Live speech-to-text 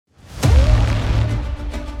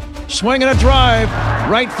Swinging a drive.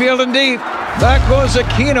 Right field and deep. Back goes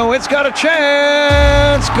Aquino. It's got a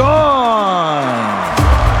chance. Gone.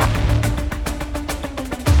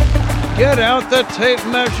 Get out the tape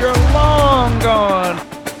measure. Long gone.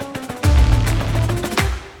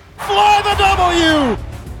 Fly the W!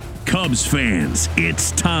 Cubs fans,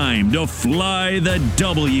 it's time to fly the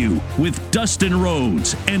W with Dustin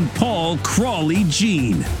Rhodes and Paul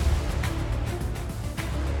Crawley-Jean.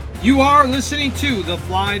 You are listening to the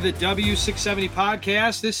Fly the W670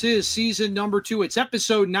 podcast. This is season number 2. It's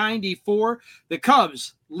episode 94. The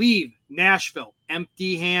Cubs leave Nashville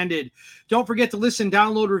empty-handed. Don't forget to listen,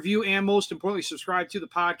 download, review, and most importantly, subscribe to the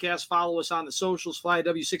podcast. Follow us on the socials, Fly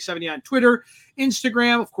W670 on Twitter,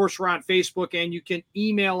 Instagram. Of course, we're on Facebook, and you can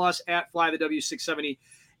email us at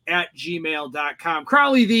flythew670@gmail.com.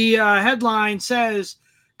 Crowley, the headline says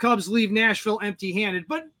Cubs leave Nashville empty-handed,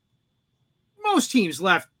 but most teams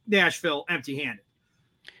left Nashville empty-handed.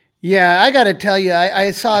 Yeah, I got to tell you,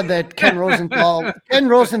 I saw that Ken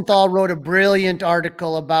Rosenthal wrote a brilliant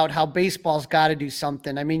article about how baseball's got to do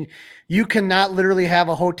something. I mean, you cannot literally have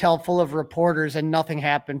a hotel full of reporters and nothing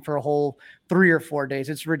happen for a whole 3 or 4 days.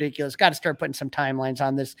 It's ridiculous. Got to start putting some timelines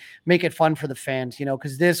on this. Make it fun for the fans,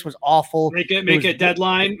 because this was awful. Make it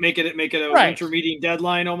deadline. Make it a winter meeting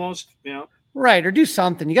deadline almost. Right, or do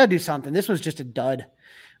something. You got to do something. This was just a dud.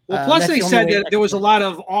 Well, plus they said that there was a lot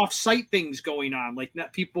of off-site things going on, like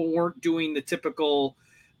people weren't doing the typical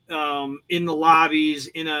in the lobbies,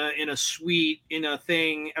 in a suite, in a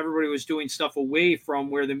thing. Everybody was doing stuff away from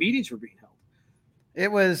where the meetings were being held.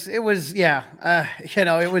 It was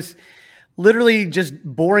literally just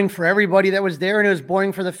boring for everybody that was there, and it was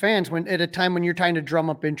boring for the fans at a time when you're trying to drum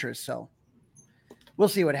up interest. So we'll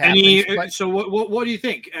see what happens. So what do you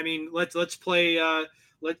think? I mean, let's play.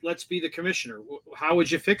 Let's be the commissioner. How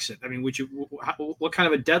would you fix it? I mean, what kind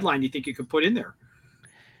of a deadline do you think you could put in there?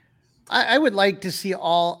 I would like to see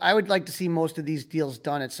most of these deals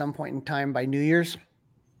done at some point in time by New Year's.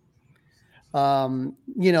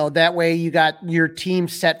 That way you got your team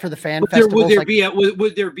set for the fan festival.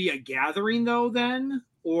 Would there be a gathering though then,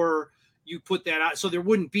 or you put that out so there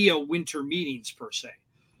wouldn't be a winter meetings per se?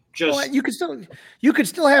 You could still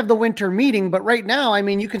have the winter meeting, but right now, I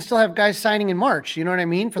mean, you can still have guys signing in March. You know what I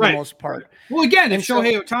mean? For the most part. Well, again, if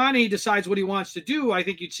Shohei Ohtani decides what he wants to do, I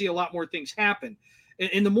think you'd see a lot more things happen.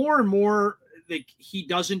 And the more and more that he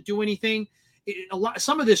doesn't do anything,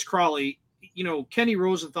 some of this, Crawley, Kenny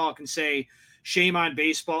Rosenthal can say, shame on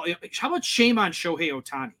baseball. How about shame on Shohei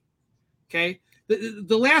Ohtani? Okay.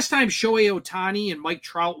 The last time Shohei Ohtani and Mike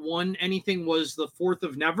Trout won anything was the 4th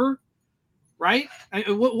of never. Right?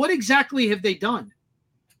 What exactly have they done?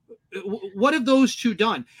 What have those two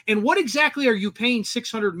done? And what exactly are you paying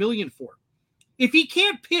 $600 million for? If he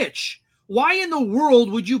can't pitch, why in the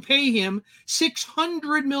world would you pay him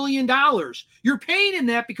 $600 million? You're paying him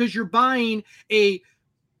that because you're buying a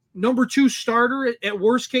number 2 starter at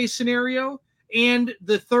worst case scenario and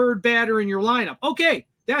the third batter in your lineup. Okay,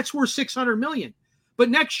 that's worth $600 million.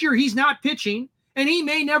 But next year he's not pitching and he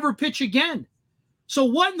may never pitch again. So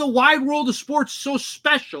what in the wide world of sports is so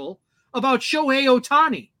special about Shohei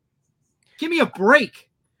Ohtani? Give me a break.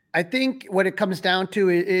 I think what it comes down to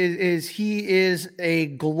is he is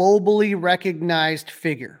a globally recognized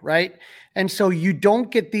figure, right? And so you don't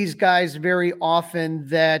get these guys very often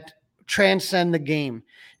that transcend the game.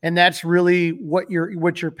 And that's really what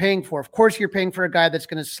you're paying for. Of course, you're paying for a guy that's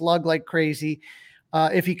going to slug like crazy.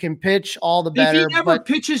 If he can pitch, all the better. If he never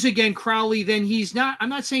pitches again, Crowley, then he's not – I'm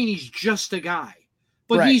not saying he's just a guy.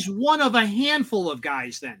 But he's one of a handful of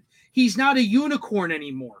guys then. He's not a unicorn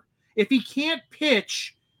anymore. If he can't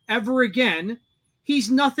pitch ever again,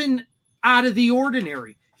 he's nothing out of the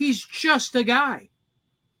ordinary. He's just a guy.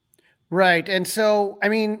 Right. And so, I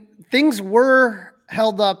mean, things were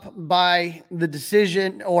held up by the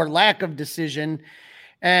decision or lack of decision.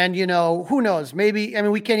 And, who knows? Maybe,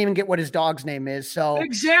 we can't even get what his dog's name is. So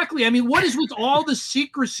exactly. I mean, what is with all the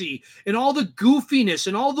secrecy and all the goofiness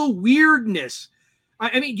and all the weirdness?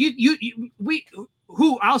 I mean,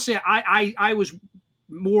 I'll say I was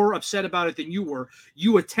more upset about it than you were.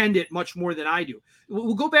 You attend it much more than I do.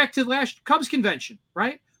 We'll go back to the last Cubs convention,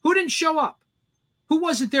 right? Who didn't show up? Who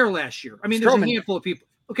wasn't there last year? I mean, there's a handful of people.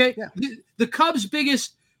 Okay. Yeah. The Cubs'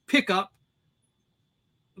 biggest pickup,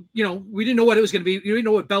 we didn't know what it was going to be. We didn't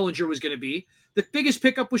know what Bellinger was going to be. The biggest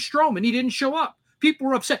pickup was Stroman. He didn't show up. People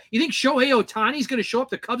were upset. You think Shohei Ohtani is going to show up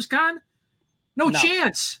to CubsCon? No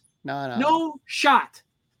chance. No shot.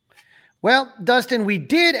 Well, Dustin, we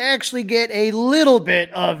did actually get a little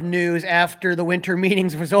bit of news after the winter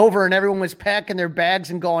meetings was over and everyone was packing their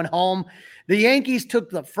bags and going home. The Yankees took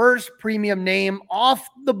the first premium name off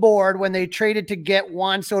the board when they traded to get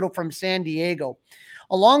Juan Soto from San Diego.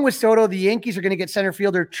 Along with Soto, the Yankees are going to get center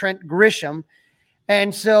fielder Trent Grisham.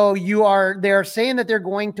 And so they're saying that they're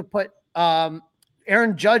going to put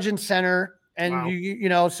Aaron Judge in center. And,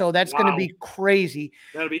 wow. So that's going to be crazy.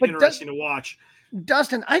 That'll be interesting to watch.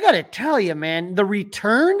 Dustin, I got to tell you, man, the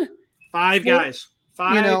return. 5 guys,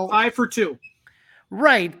 5 for 2.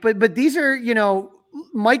 Right. But these are,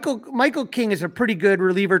 Michael King is a pretty good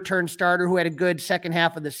reliever turned starter who had a good second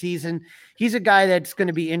half of the season. He's a guy that's going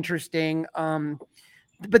to be interesting.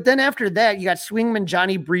 But then after that, you got swingman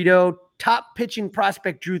Johnny Brito, top pitching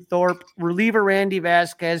prospect Drew Thorpe, reliever Randy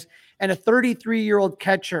Vasquez, and a 33-year-old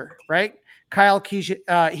catcher, right? Kyle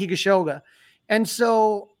Higashioka. And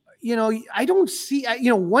so, I don't see,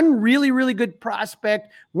 one really, really good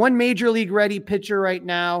prospect, one major league ready pitcher right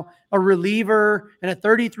now, a reliever, and a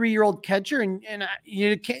 33-year-old catcher. And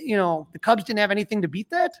you can't, the Cubs didn't have anything to beat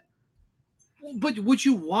that. But would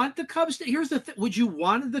you want the Cubs to, here's the thing, would you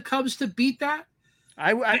want the Cubs to beat that?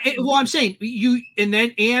 I'm saying you,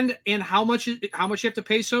 and how much you have to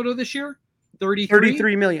pay Soto this year?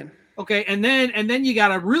 33 million. Okay. And then you got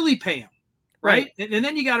to really pay him. Right. And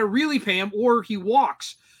then you got to really pay him or he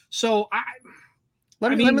walks. So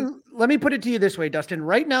let me put it to you this way, Dustin.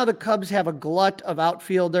 Right now, the Cubs have a glut of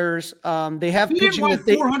outfielders. They have pitching.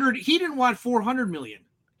 He didn't want 400 million.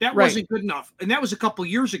 That wasn't good enough. And that was a couple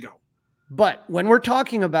years ago. But when we're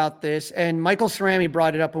talking about this, and Michael Cerami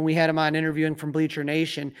brought it up when we had him on interviewing from Bleacher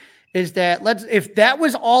Nation, is that if that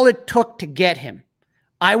was all it took to get him,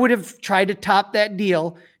 I would have tried to top that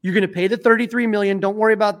deal. You're going to pay the $33 million. Don't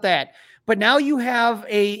worry about that. But now you have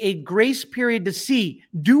a grace period to see,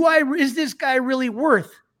 is this guy really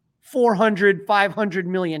worth $400-500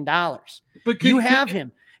 million? But you have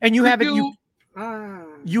him, and you have it.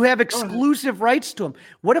 You have exclusive rights to him.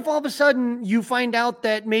 What if all of a sudden you find out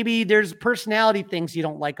that maybe there's personality things you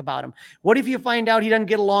don't like about him? What if you find out he doesn't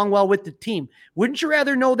get along well with the team? Wouldn't you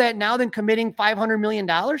rather know that now than committing $500 million?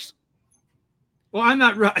 Well, I'm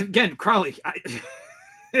not, again, Crowley,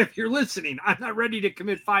 if you're listening, I'm not ready to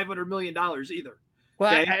commit $500 million either.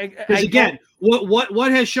 Well, okay? Because again,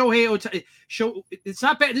 what has Shohei Ohtani? It's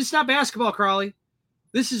not bad. This is not basketball, Crowley.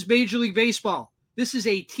 This is Major League Baseball. This is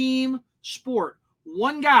a team sport.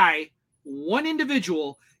 One guy, one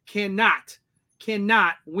individual cannot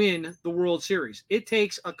win the World Series. It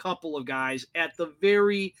takes a couple of guys at the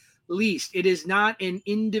very least. It is not an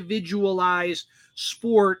individualized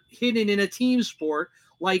sport hidden in a team sport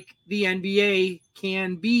like the NBA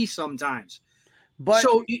can be sometimes. But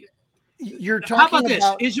so you're talking how about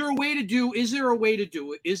about this? Is there a way to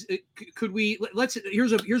do it? Could we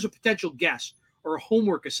here's a potential guess or a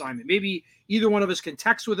homework assignment. Maybe either one of us can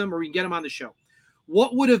text with him or we can get him on the show.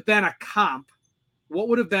 What would have been a comp? What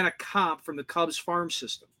would have been a comp from the Cubs farm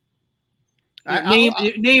system?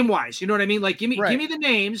 Name wise, you know what I mean? Like give me the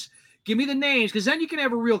names, because then you can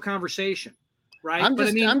have a real conversation, right?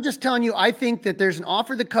 I'm just telling you, I think that there's an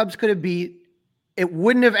offer the Cubs could have beat. It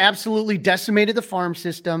wouldn't have absolutely decimated the farm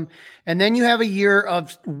system. And then you have a year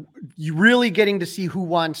of you really getting to see who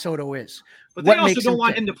Juan Soto is. But they also don't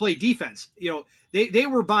want him to play defense. They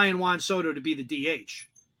were buying Juan Soto to be the DH.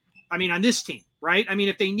 I mean, on this team, right? I mean,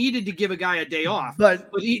 if they needed to give a guy a day off, but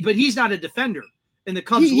he's not a defender. And the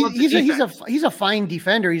Cubs he's a fine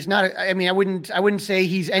defender. He's not. I wouldn't say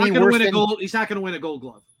he's any worse than he's not going to win a Gold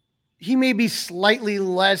Glove. He may be slightly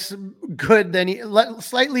less good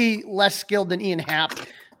slightly less skilled than Ian Happ,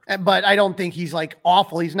 but I don't think he's like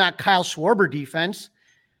awful. He's not Kyle Schwarber defense.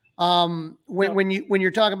 When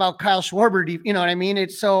you're talking about Kyle Schwarber, you know what I mean?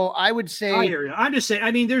 It's so I would say I hear you. I'm just saying.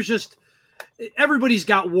 I mean, there's just everybody's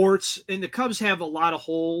got warts, and the Cubs have a lot of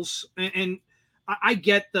holes. And I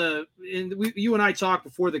get you and I talked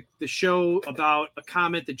before the show about a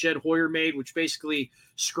comment that Jed Hoyer made, which basically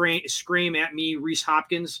scream at me, Rhys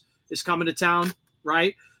Hopkins is coming to town,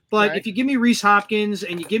 right? But if you give me Rhys Hopkins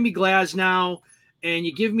and you give me Glasnow and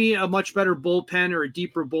you give me a much better bullpen or a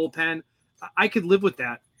deeper bullpen, I could live with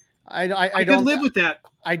that. I could live with that.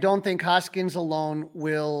 I don't think Hoskins alone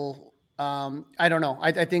will. I don't know.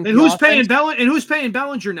 I think. And who's paying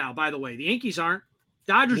Bellinger now? By the way, the Yankees aren't.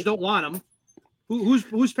 Dodgers don't want him.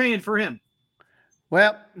 Who's paying for him?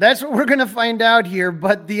 Well, that's what we're going to find out here.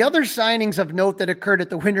 But the other signings of note that occurred at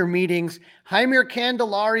the winter meetings, Jaime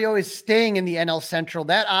Candelario is staying in the NL Central.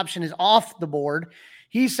 That option is off the board.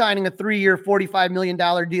 He's signing a 3-year, $45 million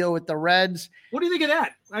deal with the Reds. What do you think of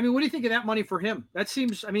that? I mean, what do you think of that money for him? That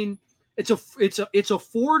seems, I mean, it's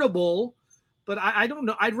affordable, but I don't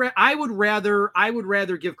know. I would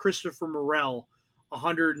rather give Christopher Morel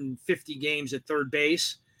 150 games at third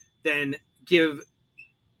base than give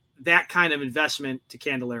that kind of investment to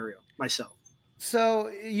Candelario myself. So,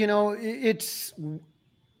 it's, when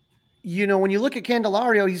you look at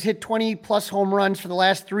Candelario, he's hit 20 plus home runs for the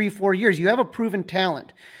last 3-4 years. You have a proven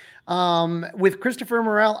talent. With Christopher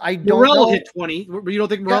Morel, I don't know. Morel hit 20. You don't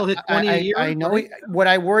think Morel hit 20 a year? I know. Right? What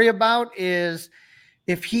I worry about is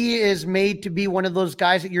if he is made to be one of those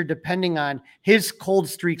guys that you're depending on, his cold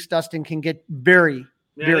streaks, Dustin, can get very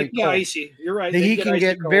cold. Icy. You're right. He can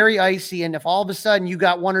get very icy. And if all of a sudden you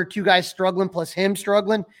got one or two guys struggling plus him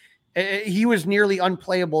struggling, he was nearly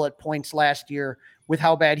unplayable at points last year with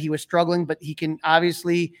how bad he was struggling, but he can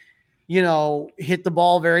obviously, hit the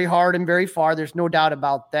ball very hard and very far. There's no doubt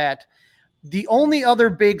about that. The only other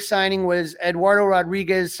big signing was Eduardo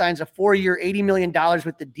Rodriguez signs a 4-year, $80 million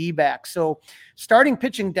with the D-backs. So starting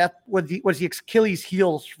pitching depth was the Achilles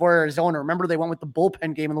heels for Arizona. Remember, they went with the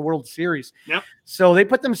bullpen game in the World Series. Yep. So they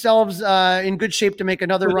put themselves in good shape to make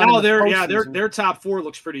another run. Their top 4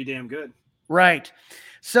 looks pretty damn good. Right.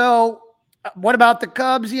 So what about the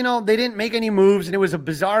Cubs? They didn't make any moves, and it was a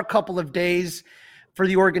bizarre couple of days for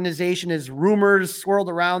the organization as rumors swirled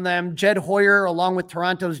around them. Jed Hoyer, along with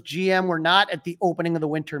Toronto's GM, were not at the opening of the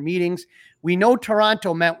winter meetings. We know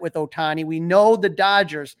Toronto met with Ohtani. We know the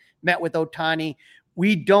Dodgers met with Ohtani.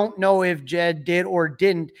 We don't know if Jed did or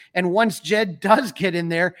didn't. And once Jed does get in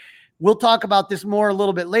there, we'll talk about this more a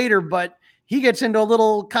little bit later, but he gets into a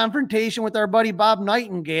little confrontation with our buddy Bob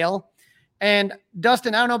Nightingale. And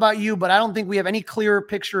Dustin, I don't know about you, but I don't think we have any clearer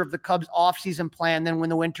picture of the Cubs offseason plan than when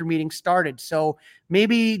the winter meeting started. So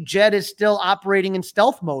maybe Jed is still operating in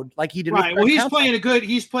stealth mode like he did. Right. Well, he's playing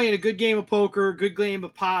a good game of poker, good game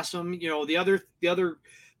of possum. The other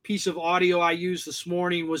piece of audio I used this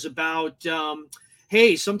morning was about,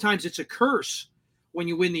 hey, sometimes it's a curse when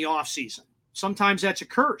you win the offseason. Sometimes that's a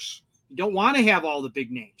curse. You don't want to have all the big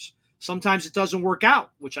names. Sometimes it doesn't work out,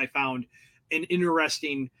 which I found an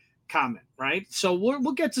interesting comment, right? So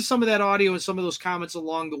we'll get to some of that audio and some of those comments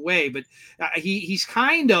along the way, but he's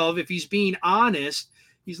kind of, if he's being honest,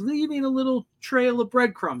 he's leaving a little trail of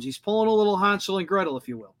breadcrumbs. He's pulling a little Hansel and Gretel, if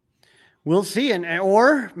you will. We'll see.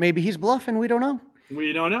 Or maybe he's bluffing. We don't know.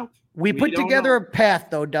 We put together a path,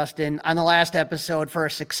 though, Dustin, on the last episode for a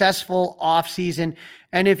successful offseason.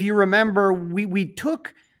 And if you remember, we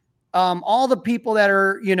took all the people that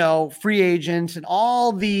are, free agents and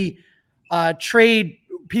all the trade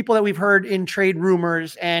people that we've heard in trade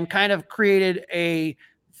rumors and kind of created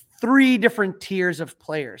 3 different tiers of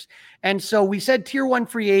players. And so we said tier 1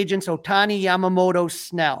 free agents, Ohtani, Yamamoto,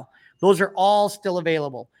 Snell. Those are all still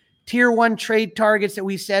available. Tier 1 trade targets that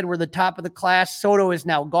we said were the top of the class. Soto is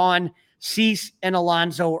now gone. Cease and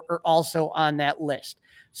Alonso are also on that list.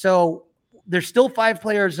 So there's still 5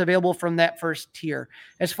 players available from that first tier.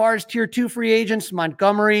 As far as tier 2 free agents,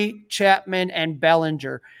 Montgomery, Chapman, and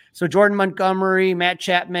Bellinger. So Jordan Montgomery, Matt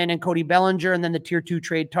Chapman, and Cody Bellinger, and then the tier 2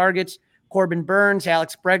 trade targets, Corbin Burns,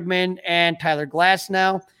 Alex Bregman, and Tyler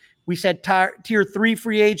Glasnow. We said tier 3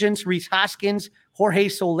 free agents, Rhys Hoskins, Jorge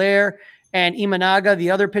Soler, and Imanaga,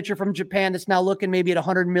 the other pitcher from Japan that's now looking maybe at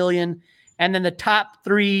 $100 million. And then the top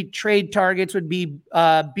 3 trade targets would be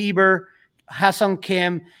Bieber, Ha-Seong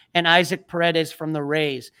Kim, and Isaac Paredes from the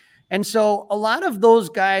Rays. And so a lot of those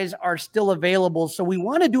guys are still available. So we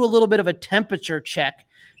want to do a little bit of a temperature check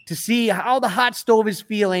to see how the hot stove is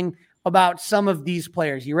feeling about some of these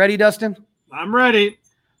players. You ready, Dustin? I'm ready.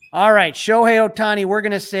 All right. Shohei Ohtani, we're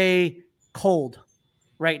going to say cold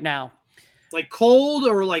right now. Like cold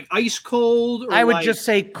or like ice cold? Or I would just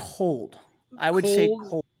say cold. I would say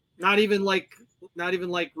cold. Not even like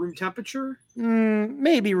room temperature?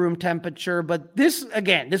 Maybe room temperature. But this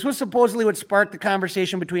was supposedly what sparked the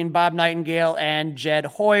conversation between Bob Nightingale and Jed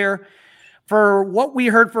Hoyer. For what we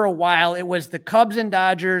heard for a while, it was the Cubs and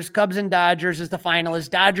Dodgers. Cubs and Dodgers is the finalist.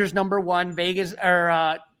 Dodgers number 1, Vegas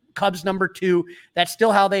or Cubs number 2. That's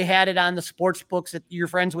still how they had it on the sports books at your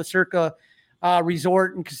friends with Circa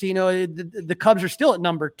Resort and Casino. The Cubs are still at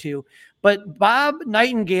number 2. But Bob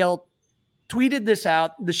Nightingale tweeted this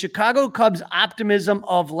out. The Chicago Cubs' optimism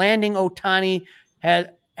of landing Ohtani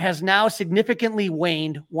has now significantly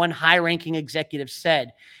waned, one high-ranking executive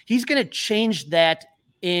said. He's going to change that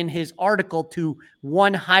in his article to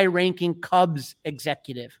one high-ranking Cubs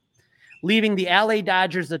executive, leaving the LA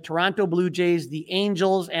Dodgers, the Toronto Blue Jays, the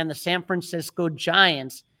Angels, and the San Francisco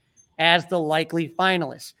Giants as the likely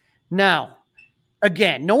finalists. Now,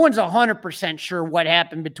 again, no one's 100% sure what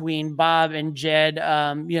happened between Bob and Jed.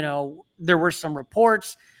 There were some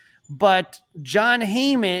reports, but John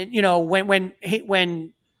Heyman,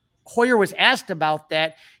 when Hoyer was asked about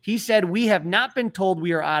that, he said, we have not been told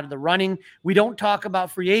we are out of the running. We don't talk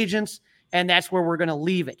about free agents, and that's where we're going to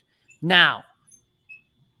leave it. Now,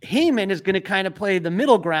 Heyman is going to kind of play the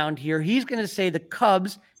middle ground here. He's going to say the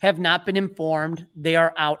Cubs have not been informed they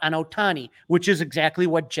are out on Ohtani, which is exactly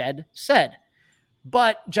what Jed said.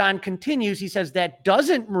 But John continues. He says that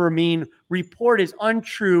doesn't mean report is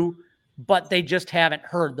untrue, but they just haven't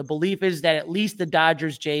heard. The belief is that at least the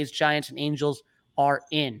Dodgers, Jays, Giants, and Angels are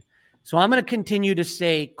in. So I'm going to continue to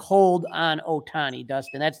say cold on Ohtani,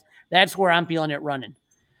 Dustin. That's where I'm feeling it running.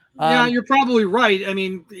 Yeah, you're probably right. I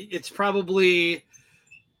mean, it's probably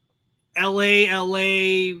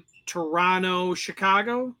LA, Toronto,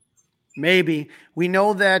 Chicago. Maybe. We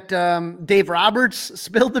know that Dave Roberts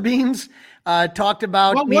spilled the beans, talked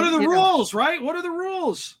about. Well, what are the rules, right? What are the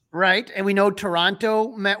rules? Right. And we know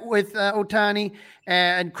Toronto met with Ohtani,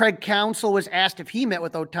 and Craig Counsell was asked if he met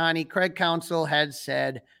with Ohtani. Craig Counsell had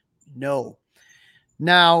said no.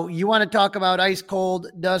 Now, you want to talk about ice cold,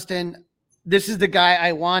 Dustin? This is the guy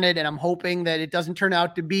I wanted, and I'm hoping that it doesn't turn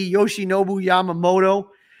out to be Yoshinobu Yamamoto.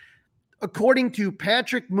 According to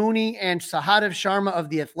Patrick Mooney and Sahadev Sharma of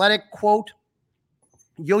The Athletic, quote,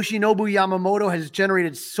 Yoshinobu Yamamoto has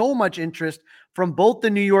generated so much interest from both the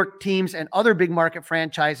New York teams and other big market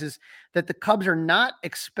franchises that the Cubs are not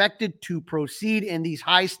expected to proceed in these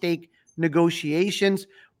high-stake negotiations.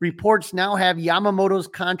 Reports now have Yamamoto's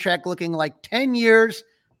contract looking like 10 years,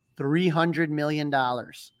 $300 million.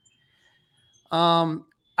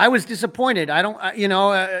 I was disappointed. Aren't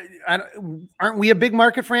we a big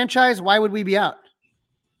market franchise? Why would we be out?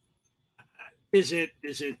 Is it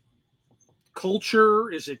culture?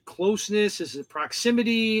 Is it closeness? Is it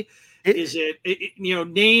proximity?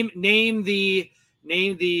 Name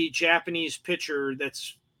the Japanese pitcher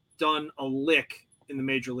that's done a lick in the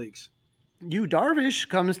major leagues. Yu Darvish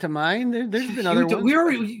comes to mind. There's been other ones.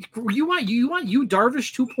 You want Yu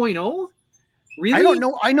Darvish 2.0? Really? I don't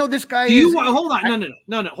know. I know this guy. Hold on.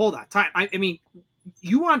 No. Hold on. Time. I mean,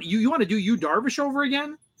 you want to do Yu Darvish over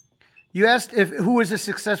again? You asked who was a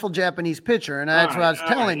successsukkal Japanese pitcher, and that's what I was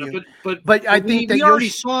telling you. But I think that we already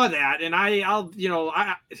saw that, and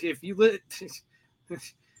if you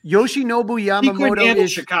Yoshinobu Yamamoto he couldn't handle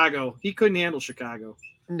Chicago. He couldn't handle Chicago.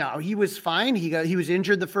 No, he was fine. He was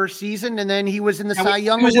injured the first season, and then he was in the Cy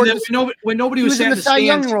Young Award. When nobody was in the Cy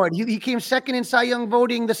Young Award. He came second in Cy Young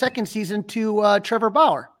voting the second season to Trevor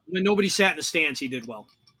Bauer. When nobody sat in the stands, he did well.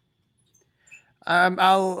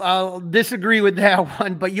 I'll disagree with that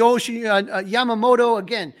one, but Yamamoto,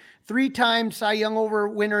 again, 3-time Cy Young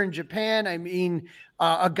Award winner in Japan. I mean,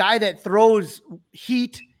 a guy that throws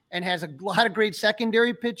heat and has a lot of great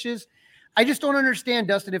secondary pitches. I just don't understand,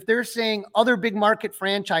 Dustin, if they're saying other big market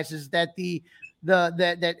franchises that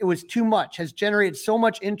that it was too much, has generated so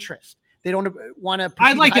much interest. They don't want to.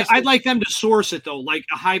 I'd like them to source it though, like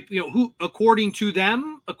a high, who according to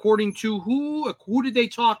them, according to who did they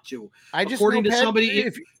talk to? I just according know to somebody.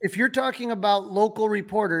 If you're talking about local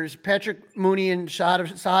reporters, Patrick Mooney and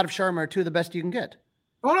Sahadev Sharma are two of the best you can get.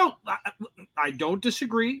 Oh no, I don't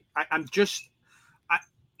disagree.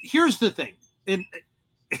 Here's the thing, and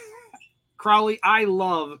Crowley, I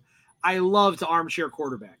love to armchair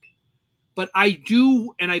quarterback, but I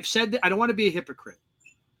do, and I've said that I don't want to be a hypocrite.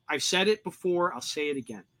 I've said it before. I'll say it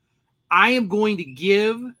again. I am going to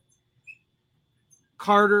give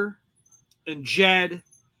Carter and Jed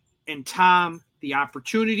and Tom the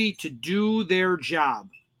opportunity to do their job.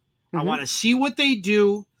 Mm-hmm. I want to see what they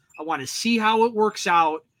do. I want to see how it works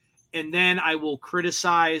out, and then I will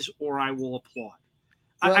criticize or I will applaud.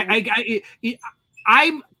 Well,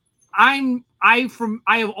 I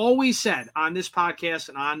have always said on this podcast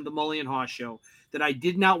and on the Mully and Haw show that I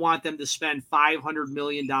did not want them to spend $500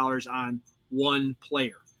 million on one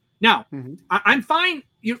player. Now, mm-hmm. I'm fine.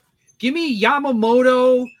 You give me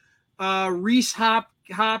Yamamoto, Reese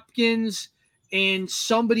Hopkins, and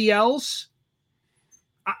somebody else.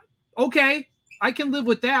 Okay, I can live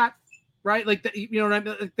with that, right? Like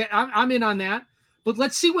that, I'm in on that. But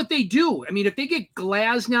let's see what they do. I mean, if they get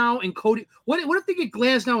Glasnow and Cody, what if they get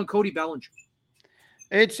Glasnow and Cody Bellinger?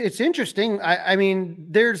 It's interesting. I mean,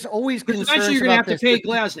 there's always concerns. Eventually, you're going to have to pay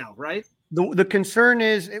Glasnow, right? The concern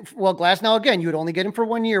is, Glasnow again, you would only get him for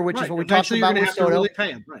 1 year, which is what we talked about with Soto. Really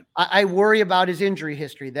pay him, right? I worry about his injury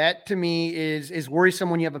history. That to me is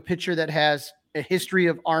worrisome when you have a pitcher that has a history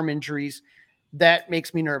of arm injuries. That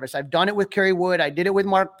makes me nervous. I've done it with Kerry Wood. I did it with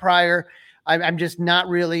Mark Pryor. I'm just not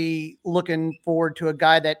really looking forward to a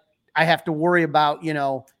guy that I have to worry about,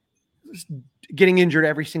 getting injured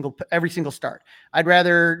every single start. I'd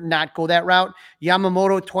rather not go that route.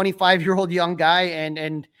 Yamamoto, 25-year-old young guy,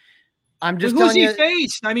 and I'm just who's he telling you,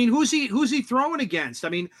 faced? I mean, who's he throwing against? I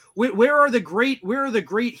mean, where are the great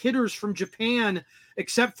hitters from Japan,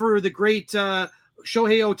 except for the great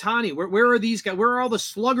Shohei Ohtani? Where are these guys? Where are all the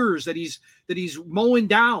sluggers that he's mowing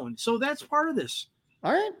down? So that's part of this.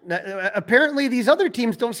 All right. Apparently, these other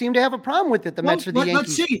teams don't seem to have a problem with it. The Mets or the Yankees.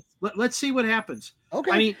 Let's see. Let's see what happens.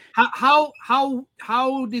 Okay. I mean,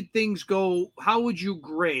 how did things go? How would you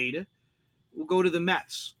grade? We'll go to the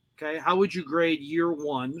Mets. Okay. How would you grade year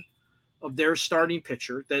one of their starting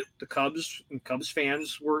pitcher that the Cubs and Cubs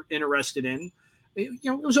fans were interested in? You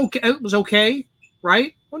know, it was okay. It was okay, right?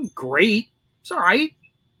 It wasn't great. It's all right.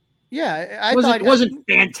 Yeah, it wasn't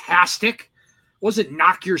fantastic. Wasn't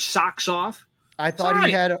knock your socks off. I thought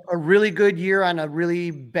he had a really good year on a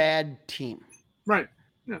really bad team. Right.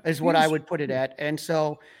 Yeah. Is what I would put it at. And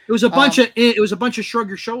so it was a bunch of shrug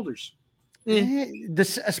your shoulders.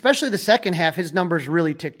 Especially the second half, his numbers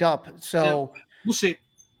really ticked up. So we'll see.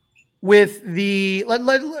 With the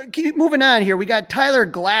let keep moving on here. We got Tyler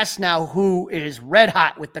Glass now, who is red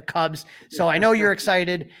hot with the Cubs. So I know you're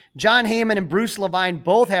excited. John Heyman and Bruce Levine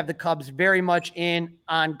both have the Cubs very much in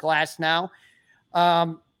on Glass now.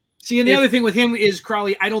 See, and the other thing with him is,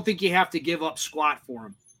 Crowley, I don't think you have to give up squat for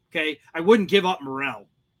him. Okay, I wouldn't give up Morel.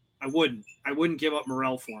 I wouldn't give up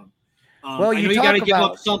Morel for him. Well, I know you got to give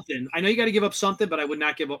up something. I know you got to give up something, but I would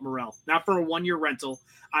not give up Morel. Not for a 1-year rental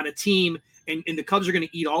on a team. And the Cubs are going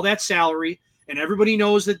to eat all that salary, and everybody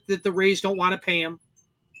knows that the Rays don't want to pay him.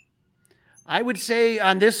 I would say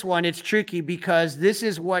on this one, it's tricky because this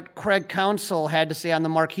is what Craig Counsell had to say on the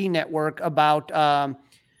Marquee Network about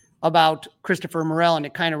Christopher Morel, and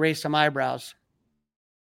it kind of raised some eyebrows.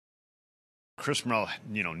 Chris Morel,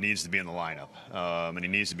 needs to be in the lineup, and he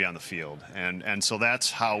needs to be on the field, and so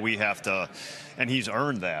that's how we have to, and he's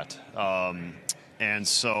earned that, and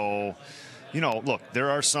so. Look, there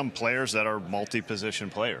are some players that are multi-position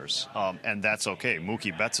players, and that's okay.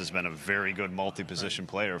 Mookie Betts has been a very good multi-position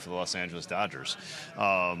player for the Los Angeles Dodgers.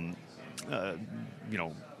 Last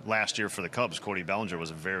year for the Cubs, Cody Bellinger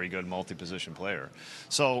was a very good multi-position player.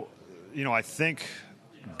 So, I think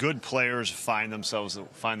good players find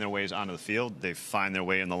their ways onto the field. They find their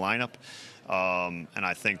way in the lineup. And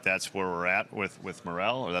I think that's where we're at with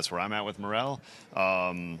Morel, or that's where I'm at with Morel.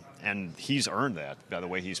 And he's earned that by the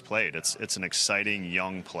way he's played. It's an exciting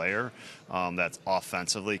young player that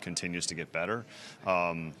offensively continues to get better.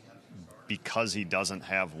 Because he doesn't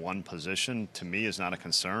have one position, to me, is not a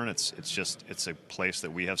concern. It's a place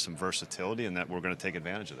that we have some versatility and that we're going to take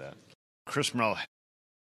advantage of that. Chris Morel.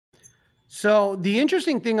 So the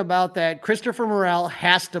interesting thing about that, Christopher Morel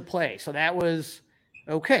has to play. So that was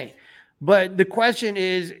okay. But the question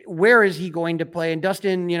is, where is he going to play? And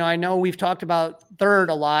Dustin, I know we've talked about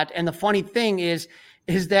third a lot. And the funny thing is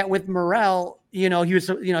that with Morel, he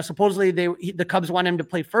was, supposedly the Cubs want him to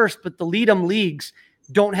play first, but the Lead'em leagues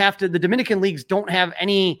the Dominican leagues don't have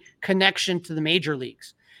any connection to the major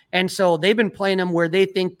leagues. And so they've been playing him where they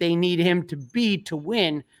think they need him to be to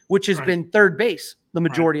win, which has been third base the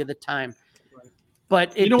majority of the time. Right. But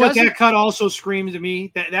what that cut also screamed to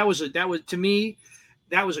me? That was to me.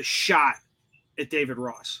 That was a shot at David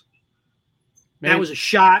Ross. That was a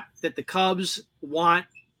shot that the Cubs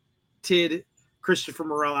wanted Christopher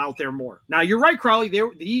Morel out there more. Now, you're right, Crowley.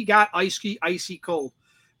 He got icy cold.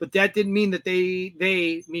 But that didn't mean that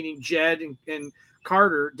they meaning Jed and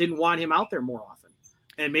Carter, didn't want him out there more often.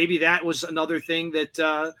 And maybe that was another thing that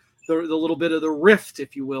the little bit of the rift,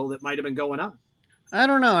 if you will, that might have been going on. I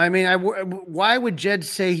don't know. I mean, why would Jed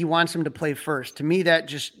say he wants him to play first? To me,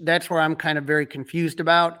 that's where I'm kind of very confused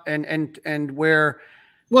about, and where.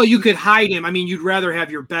 Well, you could hide him. I mean, you'd rather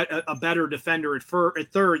have a better defender at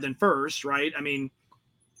third than first, right? I mean,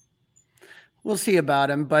 we'll see about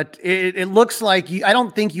him, but it looks like I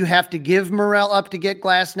don't think you have to give Morel up to get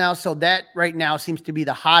Glass now. So that right now seems to be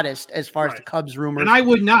the hottest as far as the Cubs rumors. And I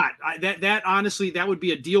would not. That honestly, that would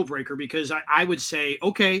be a deal breaker because I would say,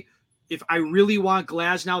 okay, if I really want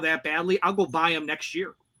Glasnow that badly, I'll go buy him next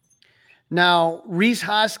year. Now, Rhys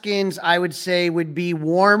Hoskins, I would say, would be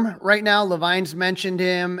warm right now. Levine's mentioned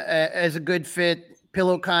him as a good fit,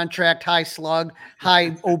 pillow contract, high slug,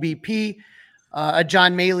 high OBP, a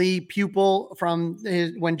John Maley pupil from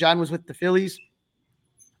when John was with the Phillies.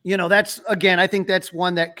 I think that's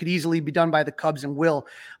one that could easily be done by the Cubs and will.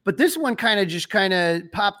 But this one kind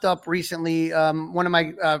of popped up recently. One of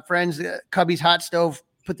my friends, Cubby's Hot Stove,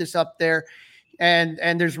 put this up there, and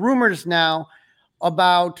there's rumors now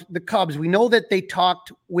about the Cubs. We know that they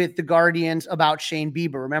talked with the Guardians about Shane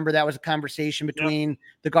Bieber. Remember, that was a conversation between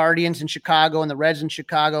the Guardians in Chicago and the Reds in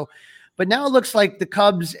Chicago. But now it looks like the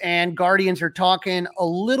Cubs and Guardians are talking a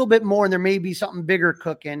little bit more, and there may be something bigger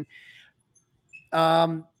cooking.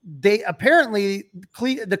 They apparently,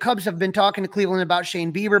 the Cubs have been talking to Cleveland about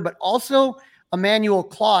Shane Bieber, but also Emmanuel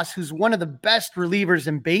Claus, who's one of the best relievers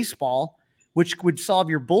in baseball, which would solve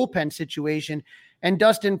your bullpen situation. And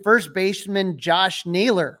Dustin, first baseman Josh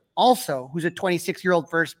Naylor, also, who's a 26-year-old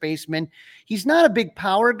first baseman. He's not a big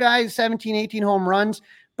power guy, 17, 18 home runs,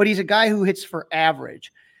 but he's a guy who hits for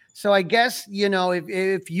average. So I guess,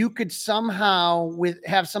 if you could somehow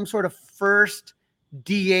have some sort of first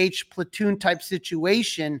DH platoon type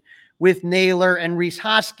situation with Naylor and Rhys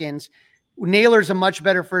Hoskins, Naylor's a much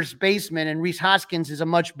better first baseman and Rhys Hoskins is a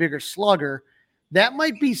much bigger slugger. That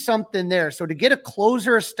might be something there. So to get a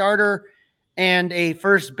closer, a starter, and a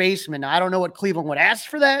first baseman, I don't know what Cleveland would ask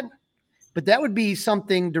for that, but that would be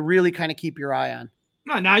something to really kind of keep your eye on.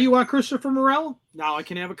 Now you want Christopher Morel? Now I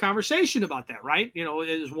can have a conversation about that, right?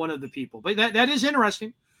 As one of the people. But that is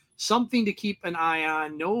interesting. Something to keep an eye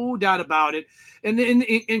on, no doubt about it.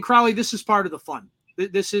 And Crowley, this is part of the fun.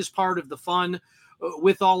 This is part of the fun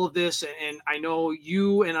with all of this. And I know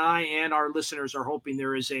you and I and our listeners are hoping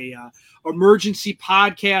there is a emergency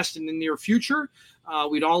podcast in the near future.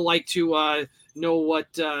 We'd all like to know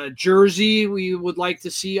what jersey we would like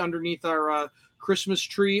to see underneath our Christmas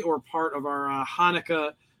tree or part of our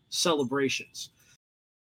Hanukkah celebrations.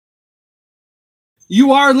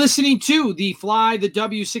 You are listening to the Fly the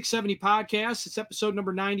W670 podcast. It's episode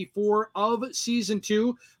number 94 of season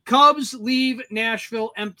 2. Cubs leave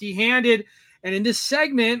Nashville empty-handed. And in this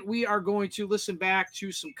segment, we are going to listen back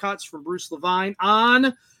to some cuts from Bruce Levine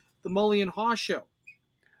on the Mully and Haw Show.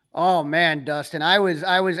 Oh man, Dustin, I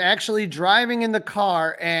was actually driving in the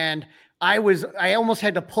car and I almost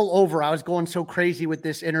had to pull over. I was going so crazy with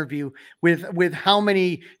this interview with how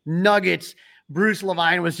many nuggets Bruce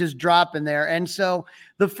Levine was just dropping there. And so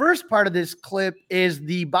the first part of this clip is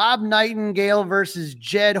the Bob Nightingale versus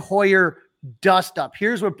Jed Hoyer dust up.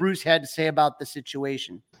 Here's what Bruce had to say about the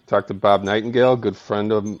situation. Talked to Bob Nightingale, good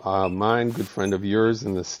friend of mine, good friend of yours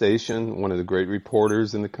in the station, one of the great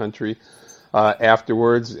reporters in the country.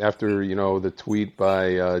 Afterwards, after, the tweet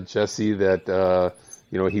by Jesse that,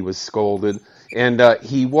 he was scolded. And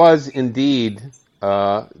he was indeed,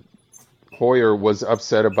 Hoyer was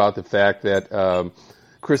upset about the fact that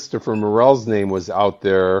Christopher Morel's name was out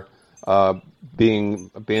there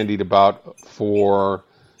being bandied about for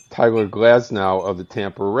Tyler Glasnow of the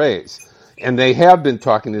Tampa Rays. And they have been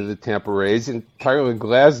talking to the Tampa Rays, and Tyler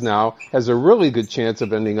Glasnow has a really good chance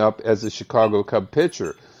of ending up as a Chicago Cub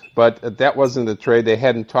pitcher. But that wasn't the trade. They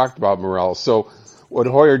hadn't talked about Morel. So what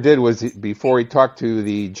Hoyer did was, before he talked to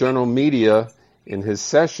the general media in his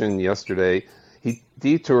session yesterday, he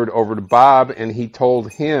detoured over to Bob, and he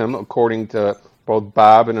told him, according to both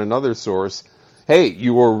Bob and another source, hey,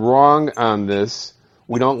 you were wrong on this.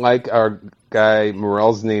 We don't like our guy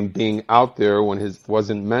Morel's name being out there when his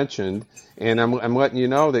wasn't mentioned, and I'm letting you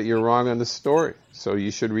know that you're wrong on the story, so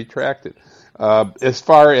you should retract it. As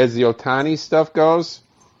far as the Ohtani stuff goes,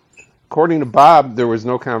 according to Bob, there was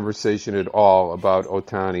no conversation at all about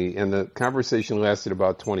Ohtani, and the conversation lasted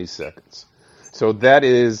about 20 seconds. So that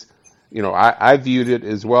is, I viewed it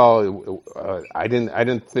as well. I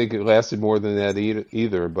didn't think it lasted more than that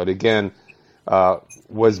either. But again,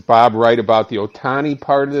 was Bob right about the Ohtani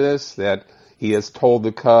part of this, that he has told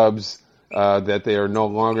the Cubs that they are no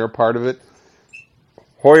longer a part of it?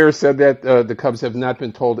 Hoyer said that the Cubs have not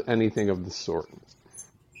been told anything of the sort.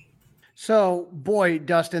 So, boy,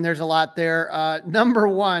 Dustin, there's a lot there. Number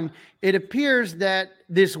one, it appears that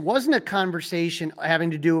this wasn't a conversation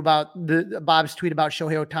having to do about Bob's tweet about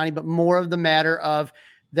Shohei Ohtani, but more of the matter of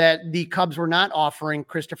that the Cubs were not offering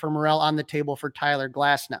Christopher Morel on the table for Tyler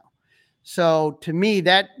Glasnow. So to me,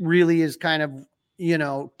 that really is kind of,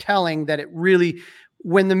 telling that it really,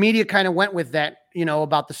 when the media kind of went with that,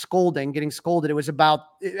 about the getting scolded, it was about,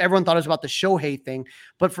 everyone thought it was about the Shohei thing.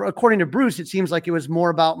 But according to Bruce, it seems like it was more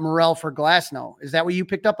about Morel for Glasnow. Is that what you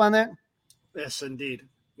picked up on that? Yes, indeed.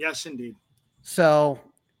 Yes, indeed. So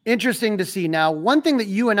interesting to see. Now, one thing that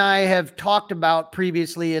you and I have talked about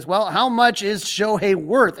previously is, well, how much is Shohei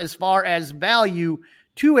worth as far as value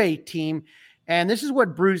to a team? And this is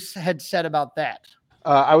what Bruce had said about that.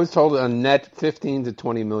 I was told a net $15 to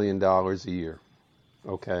 $20 million a year.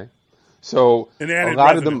 Okay. So a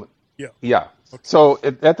lot of them, yeah. Okay. So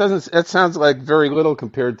that sounds like very little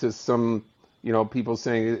compared to some, people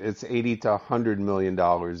saying it's $80 to $100 million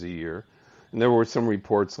a year. And there were some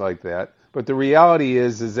reports like that. But the reality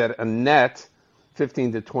is that a net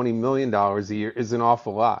 $15 to $20 million a year is an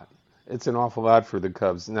awful lot. It's an awful lot for the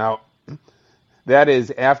Cubs. Now, that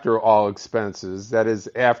is after all expenses. That is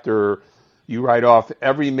after you write off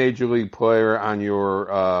every major league player on your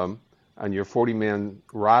 40-man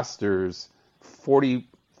rosters, 40%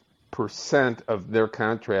 of their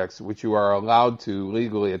contracts, which you are allowed to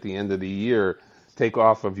legally at the end of the year take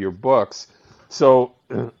off of your books. So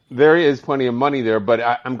there is plenty of money there.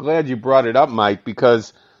 But I'm glad you brought it up, Mike,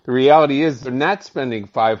 because the reality is they're not spending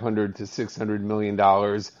 $500 to $600 million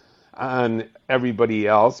on everybody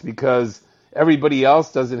else because everybody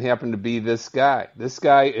else doesn't happen to be this guy. This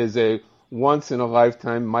guy is a once in a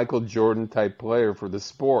lifetime Michael Jordan type player for the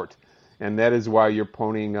sport. And that is why you're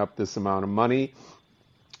ponying up this amount of money.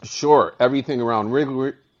 Sure, everything around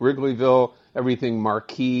Wrigleyville, everything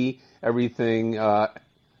marquee, everything,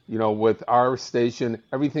 with our station,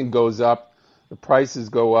 everything goes up. The prices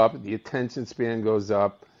go up. The attention span goes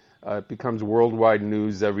up. It becomes worldwide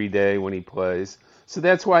news every day when he plays. So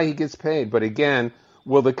that's why he gets paid. But again,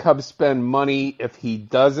 will the Cubs spend money if he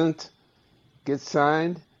doesn't get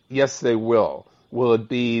signed? Yes, they will. Will it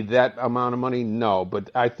be that amount of money? No. But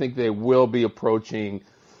I think they will be approaching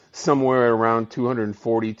somewhere around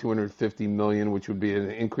 240, 250 million, which would be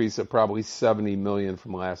an increase of probably 70 million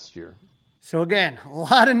from last year. So again, a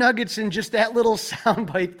lot of nuggets in just that little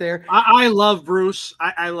soundbite there. I love Bruce.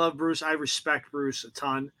 I love Bruce. I respect Bruce a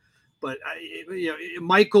ton. But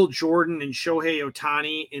Michael Jordan and Shohei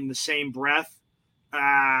Ohtani in the same breath,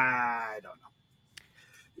 I don't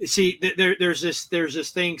know. See, there's this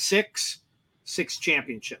thing, six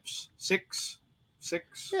championships, six.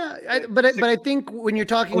 Yeah, but I think when you're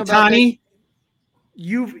talking Ohtani, about that,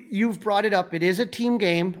 you've brought it up. It is a team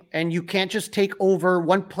game, and you can't just take over.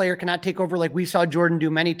 One player cannot take over like we saw Jordan do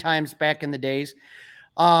many times back in the days.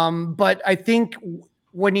 But I think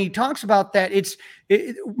when he talks about that,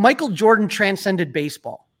 Michael Jordan transcended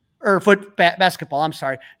baseball or basketball. I'm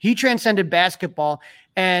sorry. He transcended basketball.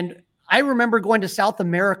 And I remember going to South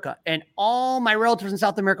America, and all my relatives in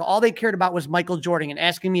South America, all they cared about was Michael Jordan and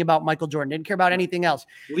asking me about Michael Jordan. Didn't care about anything else.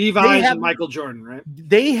 Levi's and Michael Jordan, right?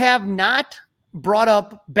 They have not brought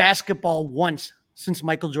up basketball once since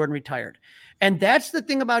Michael Jordan retired. And that's the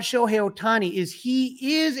thing about Shohei Ohtani is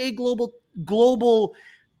he is a global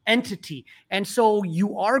entity. And so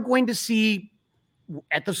you are going to see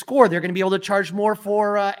at the Score, they're going to be able to charge more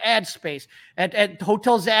for ad space. At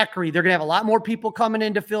Hotel Zachary, they're going to have a lot more people coming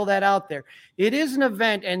in to fill that out there. It is an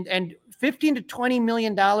event, and $15 to $20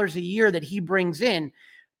 million a year that he brings in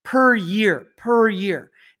per year.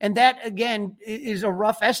 And that, again, is a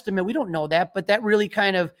rough estimate. We don't know that, but that really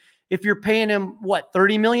kind of, if you're paying him, what,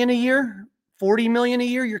 $30 million a year, $40 million a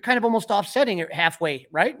year, you're kind of almost offsetting it halfway,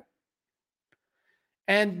 right?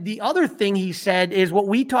 And the other thing he said is what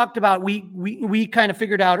we talked about. We kind of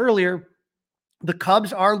figured out earlier. The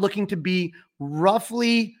Cubs are looking to be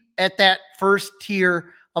roughly at that first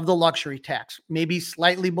tier of the luxury tax, maybe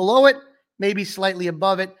slightly below it, maybe slightly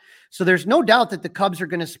above it. So there's no doubt that the Cubs are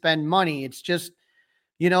going to spend money. It's just,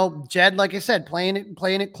 Jed, like I said, playing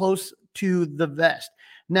it close to the vest.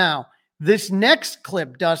 Now, this next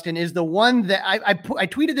clip, Dustin, is the one that I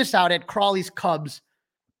tweeted this out at Crawley's Cubs.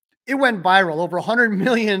 It went viral, over 100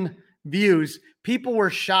 million views. People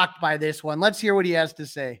were shocked by this one. Let's hear what he has to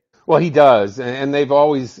say. Well, he does. And they've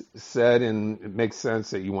always said, and it makes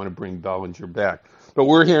sense that you want to bring Bellinger back. But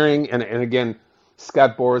we're hearing, and again,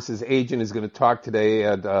 Scott Boras' agent is going to talk today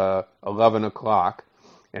at 11 o'clock.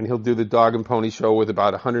 And he'll do the Dog and Pony Show with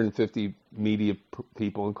about 150 media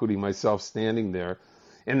people, including myself, standing there.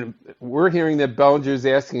 And we're hearing that Bellinger is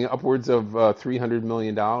asking upwards of $300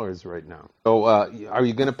 million right now. So are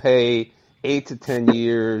you going to pay 8 to 10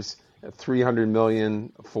 years, $300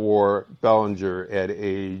 million for Bellinger at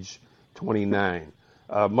age 29?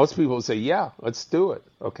 Most people will say, yeah, let's do it.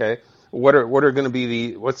 Okay. What's going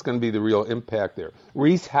to be the real impact there?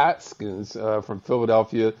 Rhys Hoskins from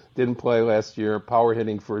Philadelphia didn't play last year. Power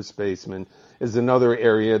hitting first baseman is another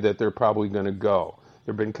area that they're probably going to go.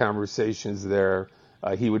 There have been conversations there.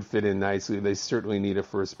 He would fit in nicely. They certainly need a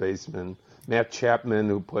first baseman. Matt Chapman,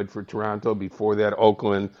 who played for Toronto, before that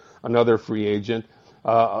Oakland, another free agent.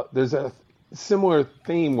 There's a similar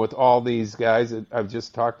theme with all these guys that I've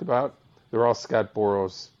just talked about. They're all Scott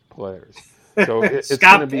Boras players. So it's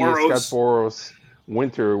going to be a Scott Boras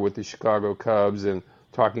winter with the Chicago Cubs and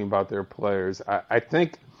talking about their players. I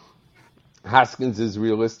think Hoskins is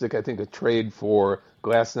realistic. I think a trade for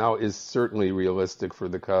Glasnow is certainly realistic for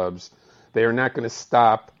the Cubs. They are not going to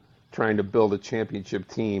stop trying to build a championship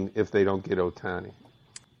team if they don't get Ohtani.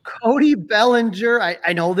 Cody Bellinger,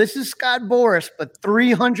 I know this is Scott Boras, but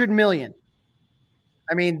 $300 million.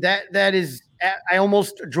 I mean, that is, I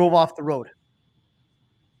almost drove off the road.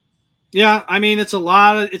 Yeah, I mean, it's a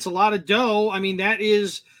lot of dough. I mean,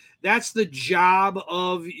 that's the job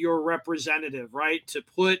of your representative, right? To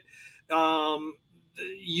put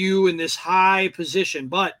you in this high position.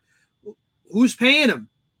 But who's paying him?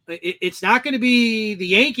 It's not going to be the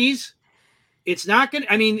Yankees. It's not going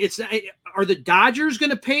to, I mean, are the Dodgers going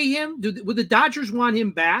to pay him? Would the Dodgers want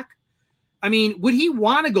him back? I mean, would he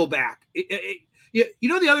want to go back? You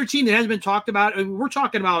know, the other team that hasn't been talked about, I mean, we're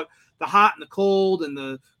talking about the hot and the cold and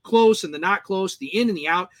the close and the not close, the in and the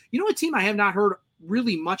out. You know, a team I have not heard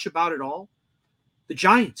really much about at all? The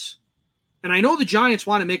Giants. And I know the Giants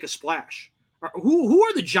want to make a splash. Who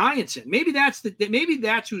are the Giants in? Maybe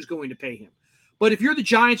that's who's going to pay him. But if you're the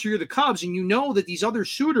Giants or you're the Cubs and you know that these other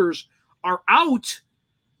suitors are out,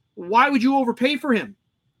 why would you overpay for him?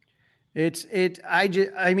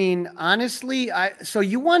 I mean, honestly, so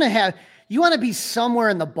you want to be somewhere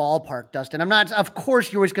in the ballpark, Dustin. Of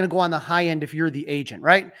course, you're always going to go on the high end if you're the agent,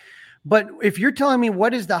 right? But if you're telling me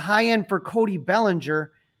what is the high end for Cody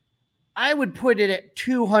Bellinger, I would put it at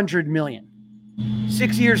 200 million.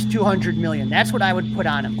 6 years, 200 million. That's what I would put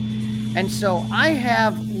on him. And so I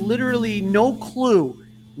have literally no clue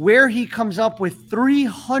where he comes up with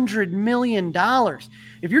 $300 million.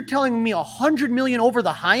 If you're telling me $100 million over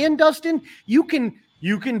the high end, Dustin, you can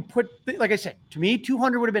put, like I said, to me,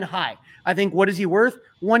 200 would have been high. I think, what is he worth?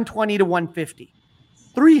 120 to 150.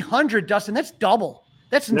 300, Dustin, that's double.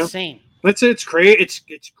 That's insane. It's crazy.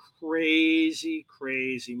 It's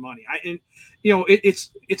crazy money.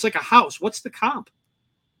 It's like a house. What's the comp?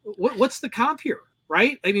 What's the comp here?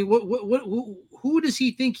 Right? I mean, who does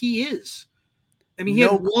he think he is? I mean,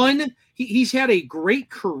 he's had a great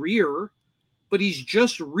career, but he's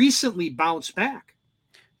just recently bounced back.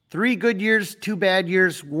 3 good years, 2 bad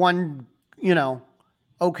years, 1,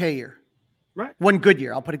 okay year. Right. 1 good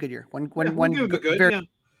year. I'll put a good year. One good. Very, yeah.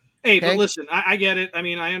 Hey, okay. But listen, I get it. I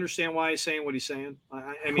mean, I understand why he's saying what he's saying.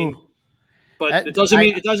 But it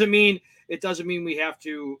doesn't mean we have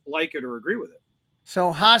to like it or agree with it.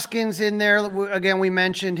 So Hoskins in there again. We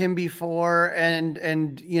mentioned him before,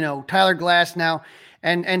 and Tyler Glass now,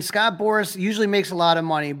 and Scott Boras usually makes a lot of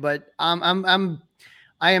money, but I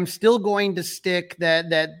am still going to stick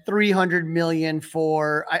that 300 million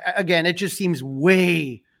for. Again, it just seems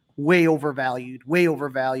way overvalued.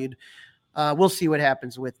 We'll see what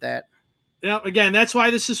happens with that. Yeah, again, that's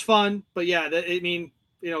why this is fun. But yeah,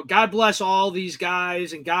 God bless all these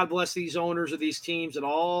guys and God bless these owners of these teams, and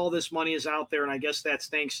all this money is out there. And I guess that's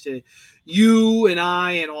thanks to you and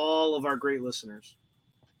I and all of our great listeners.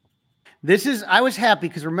 I was happy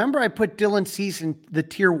because remember I put Dylan Cease in the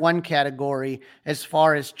tier 1 category as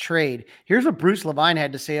far as trade. Here's what Bruce Levine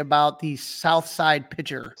had to say about the South Side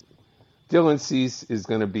pitcher. Dylan Cease is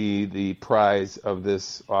going to be the prize of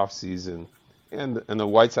this offseason, and the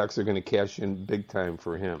White Sox are going to cash in big time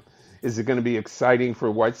for him. Is it going to be exciting for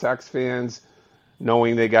White Sox fans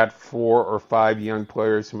knowing they got 4 or 5 young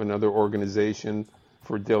players from another organization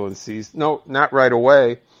for Dylan Cease? No, not right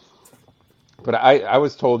away. But I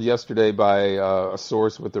was told yesterday by a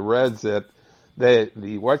source with the Reds that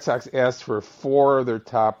the White Sox asked for 4 of their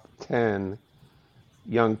top 10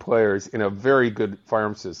 young players in a very good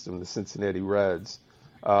farm system, the Cincinnati Reds,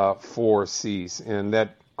 for Cease. And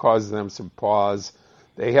that caused them some pause.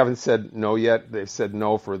 They haven't said no yet. They've said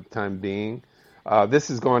no for the time being.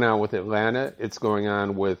 This is going on with Atlanta. It's going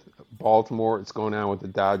on with Baltimore. It's going on with the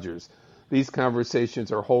Dodgers. These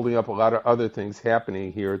conversations are holding up a lot of other things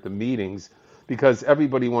happening here at the meetings because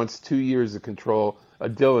everybody wants 2 years of control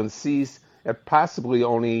of Dylan Cease at possibly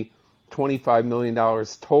only $25 million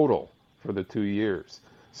total for the 2 years.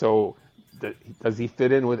 So does he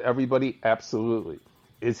fit in with everybody? Absolutely.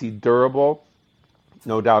 Is he durable?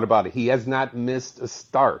 No doubt about it. He has not missed a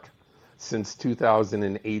start since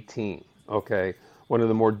 2018. Okay. One of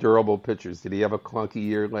the more durable pitchers. Did he have a clunky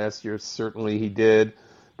year last year? Certainly he did,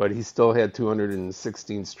 but he still had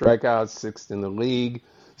 216 strikeouts, 6th in the league.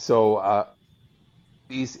 So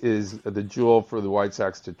Cease is the jewel for the White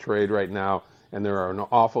Sox to trade right now, and there are an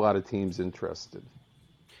awful lot of teams interested.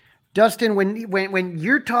 Dustin, when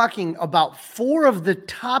you're talking about 4 of the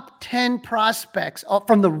top 10 prospects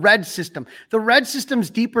from the Red system, the Red system's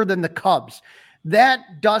deeper than the Cubs.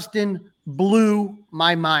 That, Dustin, blew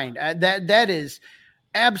my mind. That is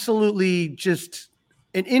absolutely just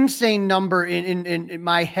an insane number in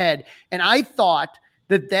my head. And I thought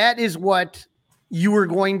that is what you were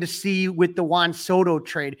going to see with the Juan Soto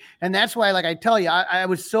trade. And that's why, like I tell you, I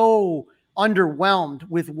was so underwhelmed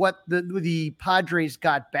with what the Padres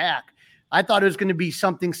got back. I thought it was going to be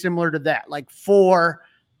something similar to that, like 4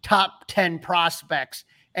 top 10 prospects.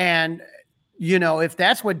 And, if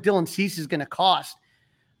that's what Dylan Cease is going to cost,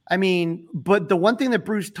 I mean, but the one thing that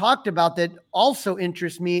Bruce talked about that also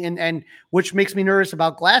interests me and which makes me nervous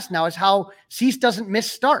about Glass now is how Cease doesn't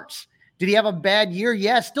miss starts. Did he have a bad year?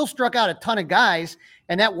 Yeah, still struck out a ton of guys.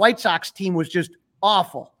 And that White Sox team was just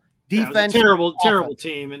awful. Defense, terrible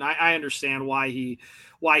team. And I understand why he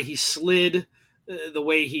slid the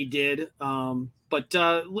way he did.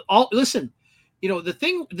 Listen,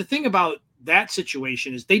 the thing about that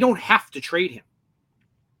situation is they don't have to trade him,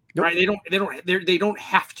 right? They don't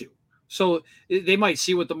have to. So they might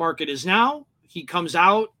see what the market is now. He comes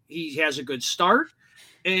out, he has a good start,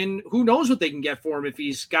 and who knows what they can get for him if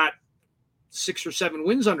he's got 6 or 7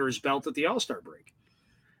 wins under his belt at the All-Star break.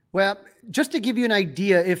 Well, just to give you an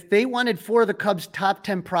idea, if they wanted 4 of the Cubs' top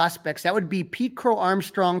 10 prospects, that would be Pete Crow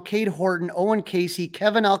Armstrong, Cade Horton, Owen Casey,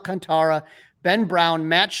 Kevin Alcantara, Ben Brown,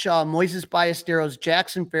 Matt Shaw, Moises Ballesteros,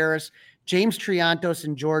 Jackson Ferris, James Triantos,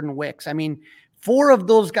 and Jordan Wicks. I mean, 4 of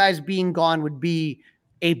those guys being gone would be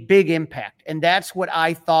a big impact. And that's what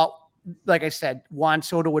I thought, like I said, Juan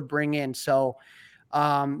Soto would bring in. So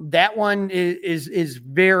that one is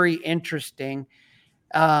very interesting.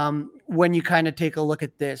 When you kind of take a look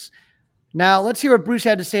at this. Now, let's hear what Bruce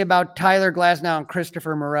had to say about Tyler Glasnow and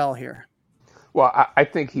Christopher Morel here. Well, I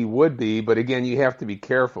think he would be, but again, you have to be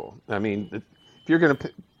careful. I mean, if you're going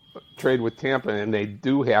to trade with Tampa and they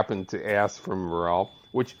do happen to ask for Morel,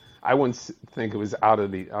 which I wouldn't think it was out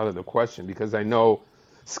of the question, because I know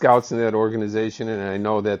scouts in that organization and I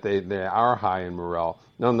know that they are high in Morel.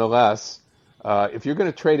 Nonetheless, if you're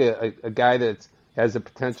going to trade a guy that has the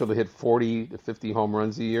potential to hit 40 to 50 home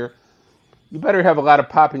runs a year, you better have a lot of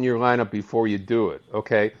pop in your lineup before you do it,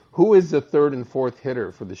 okay? Who is the 3rd and 4th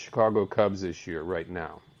hitter for the Chicago Cubs this year right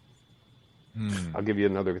now? I'll give you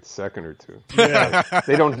another second or two. Yeah.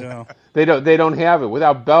 They don't have it.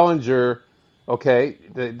 Without Bellinger, okay,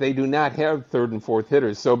 they do not have 3rd and 4th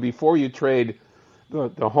hitters. So before you trade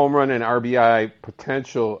the home run and RBI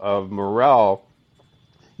potential of Morel,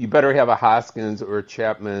 you better have a Hoskins or a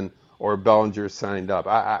Chapman or a Bellinger signed up.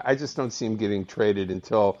 I just don't see him getting traded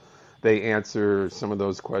until they answer some of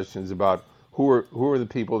those questions about who are the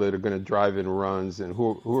people that are going to drive in runs and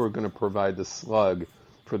who are going to provide the slug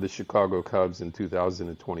for the Chicago Cubs in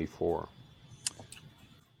 2024.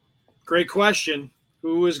 Great question.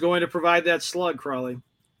 Who is going to provide that slug, Crawley?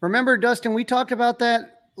 Remember, Dustin, we talked about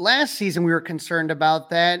that last season. We were concerned about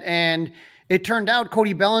that, and it turned out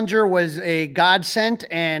Cody Bellinger was a godsend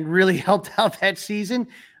and really helped out that season.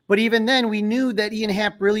 But even then, we knew that Ian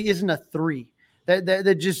Happ really isn't a 3.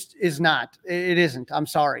 That just is not. It isn't. I'm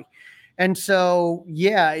sorry. And so,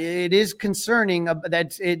 yeah, it is concerning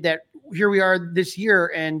that here we are this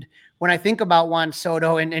year. And when I think about Juan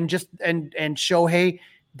Soto and Shohei,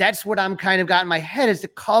 that's what I'm kind of got in my head is the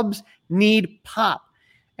Cubs need pop.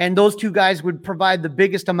 And those 2 guys would provide the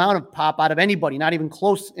biggest amount of pop out of anybody, not even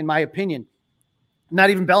close, in my opinion. Not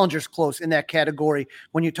even Bellinger's close in that category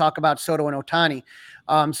when you talk about Soto and Ohtani.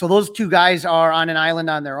 So those 2 guys are on an island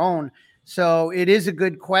on their own. So it is a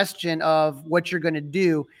good question of what you're going to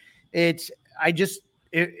do. It's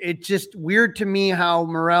just weird to me how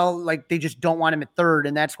Morel, like, they just don't want him at 3rd.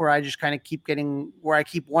 And that's where I just kind of keep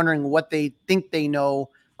wondering what they think they know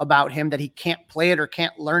about him, that he can't play it or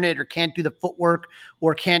can't learn it or can't do the footwork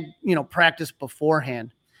or can't, practice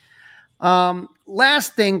beforehand.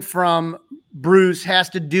 Last thing from Bruce has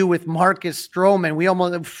to do with Marcus Stroman. We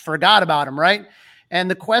almost forgot about him, right? And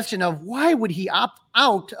the question of why would he opt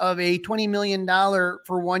out of a $20 million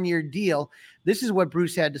for 1-year deal? This is what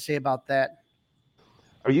Bruce had to say about that.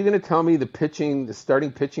 Are you going to tell me the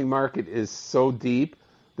starting pitching market is so deep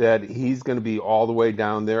that he's going to be all the way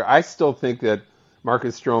down there? I still think that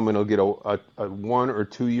Marcus Stroman will get a 1 or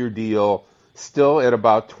 2 year deal, still at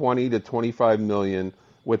about 20 to 25 million,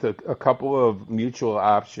 with a couple of mutual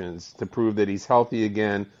options to prove that he's healthy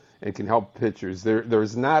again and can help pitchers.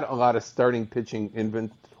 There's not a lot of starting pitching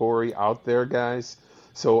inventory out there, guys.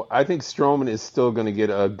 So I think Stroman is still going to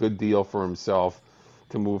get a good deal for himself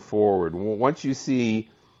to move forward. Once you see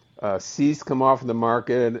Cease come off the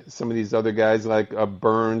market, some of these other guys like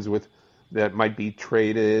Burns that might be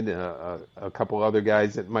traded, a couple other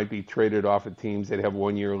guys that might be traded off of teams that have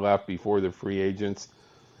 1 year left before they're free agents.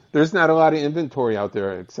 There's not a lot of inventory out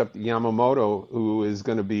there except Yamamoto, who is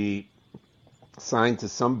going to be signed to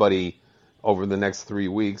somebody over the next 3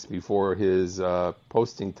 weeks before his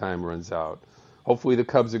posting time runs out. Hopefully the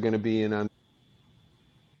Cubs are going to be in on.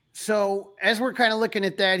 So as we're kind of looking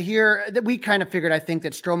at that here, that we kind of figured, I think,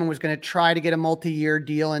 that Stroman was going to try to get a multi-year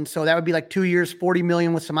deal. And so that would be like 2 years, 40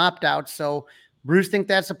 million with some opt-outs. So Bruce think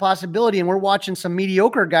that's a possibility. And we're watching some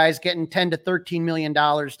mediocre guys getting 10 to $13 million,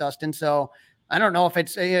 Dustin. So I don't know if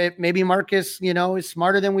it's maybe Marcus, is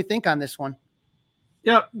smarter than we think on this one.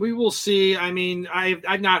 Yeah, we will see. I mean,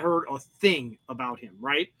 I've not heard a thing about him,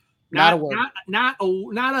 right? Not a word. Not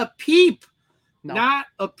a peep. No. Not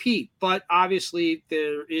a peep. But obviously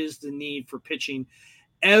there is the need for pitching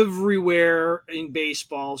everywhere in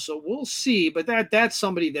baseball. So we'll see. But that's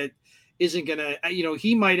somebody that isn't going to,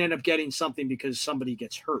 he might end up getting something because somebody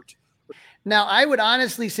gets hurt. Now, I would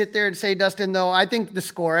honestly sit there and say, Dustin, though, I think the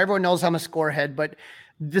score, everyone knows I'm a scorehead, but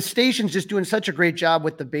the station's just doing such a great job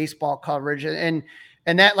with the baseball coverage. And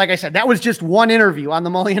that, like I said, that was just one interview on the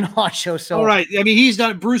Mully and Haw show. So, all right. I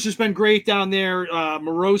mean, Bruce has been great down there.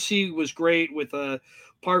 Morosi was great with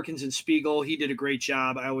Parkins and Spiegel. He did a great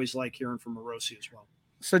job. I always like hearing from Morosi as well.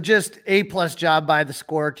 So just A+ job by the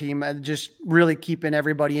score team, just really keeping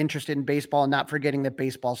everybody interested in baseball and not forgetting that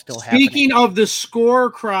baseball's still happening. Speaking of the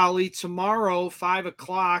score, Crowley, tomorrow,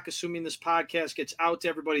 5:00, assuming this podcast gets out to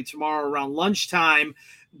everybody tomorrow around lunchtime,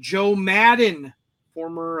 Joe Madden,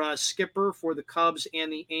 former skipper for the Cubs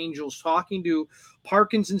and the Angels, talking to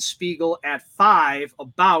Parkins and Spiegel at 5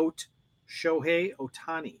 about Shohei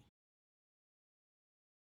Ohtani.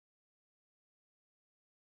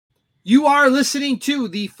 You are listening to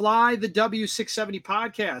the Fly the W670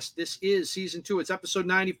 podcast. This is season 2. It's episode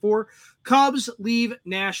 94. Cubs leave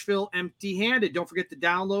Nashville empty-handed. Don't forget to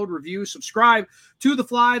download, review, subscribe to the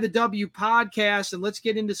Fly the W podcast. And let's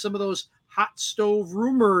get into some of those hot stove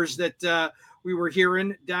rumors that we were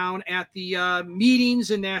hearing down at the meetings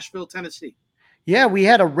in Nashville, Tennessee. Yeah, we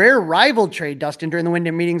had a rare rival trade, Dustin, during the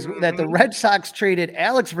winter meetings that the Red Sox traded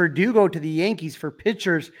Alex Verdugo to the Yankees for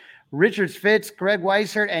pitchers Richard Fitz, Greg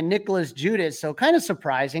Weissert, and Nicholas Judas. So kind of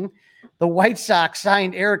surprising. The White Sox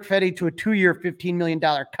signed Eric Fetty to a 2-year, $15 million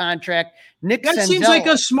contract. That seems like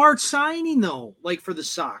a smart signing, though, like for the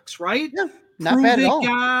Sox, right? Yeah, not bad at all.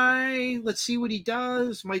 Guy. Let's see what he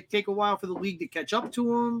does. Might take a while for the league to catch up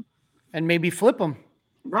to him. And maybe flip him.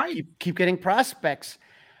 Right. Keep getting prospects.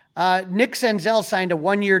 Nick Senzel signed a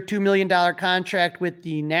 1-year, $2 million contract with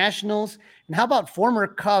the Nationals. And how about former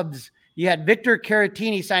Cubs? You had Victor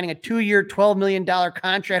Caratini signing a 2-year, $12 million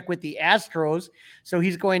contract with the Astros. So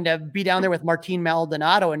he's going to be down there with Martin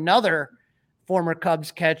Maldonado, another former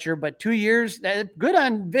Cubs catcher. But 2 years, good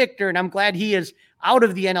on Victor. And I'm glad he is out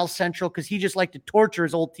of the NL Central because he just liked to torture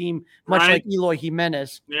his old team, much like Eloy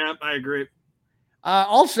Jimenez. Yeah, I agree.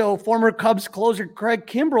 Also, former Cubs closer Craig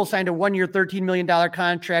Kimbrell signed a 1-year, $13 million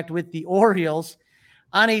contract with the Orioles.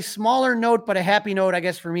 On a smaller note, but a happy note, I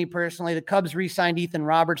guess, for me personally, the Cubs re-signed Ethan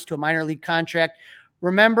Roberts to a minor league contract.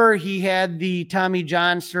 Remember, he had the Tommy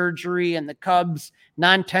John surgery, and the Cubs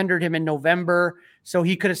non-tendered him in November, so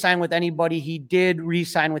he could have signed with anybody. He did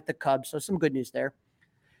re-sign with the Cubs, so some good news there.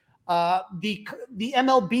 The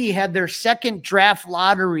MLB had their second draft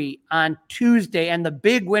lottery on Tuesday, and the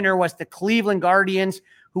big winner was the Cleveland Guardians,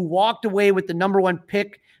 who walked away with the number 1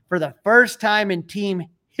 pick for the first time in team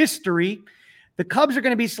history. The Cubs are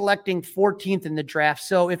going to be selecting 14th in the draft.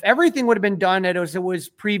 So if everything would have been done as it was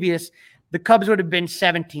previous, the Cubs would have been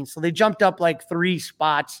 17th. So they jumped up like 3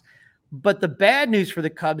 spots. But the bad news for the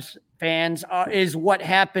Cubs fans is what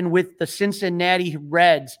happened with the Cincinnati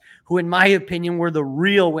Reds, who, in my opinion, were the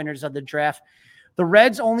real winners of the draft. The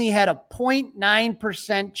Reds only had a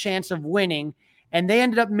 0.9% chance of winning, and they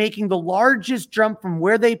ended up making the largest jump from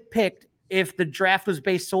where they picked if the draft was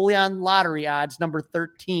based solely on lottery odds, number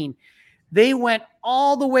 13. They went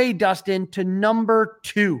all the way, Dustin, to number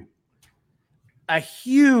 2. A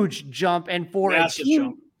huge jump. And for a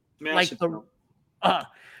team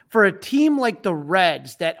like the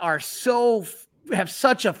Reds that have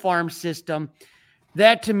such a farm system,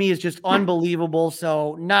 that to me is just unbelievable.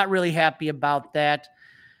 So not really happy about that.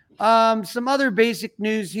 Some other basic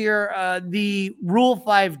news here. The Rule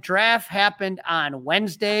 5 draft happened on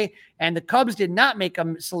Wednesday, and the Cubs did not make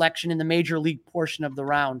a selection in the major league portion of the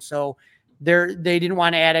round. So they didn't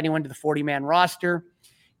want to add anyone to the 40-man roster.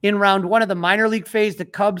 In round 1 of the minor league phase, the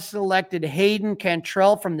Cubs selected Hayden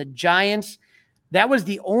Cantrell from the Giants. That was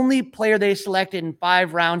the only player they selected in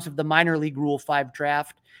 5 rounds of the minor league Rule 5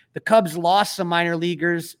 draft. The Cubs lost some minor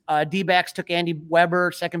leaguers. D-backs took Andy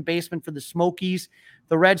Weber, second baseman for the Smokies.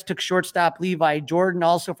 The Reds took shortstop Levi Jordan,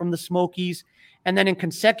 also from the Smokies. And then in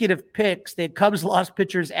consecutive picks, the Cubs lost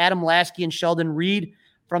pitchers Adam Lasky and Sheldon Reed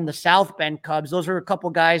from the South Bend Cubs. Those are a couple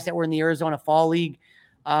guys that were in the Arizona Fall League,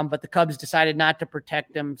 but the Cubs decided not to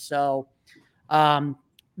protect them. So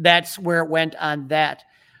that's where it went on that.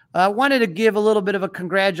 I wanted to give a little bit of a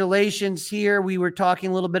congratulations here. We were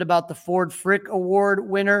talking a little bit about the Ford Frick Award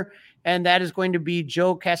winner, and that is going to be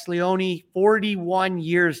Joe Castiglione, 41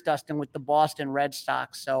 years, Dustin, with the Boston Red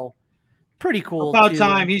Sox. So pretty cool. About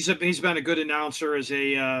time. He's been a good announcer as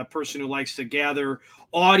a person who likes to gather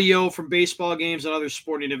audio from baseball games and other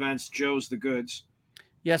sporting events. Joe's the goods.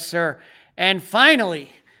 Yes, sir. And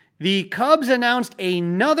finally, the Cubs announced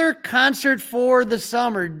another concert for the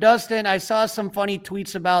summer. Dustin, I saw some funny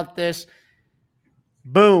tweets about this.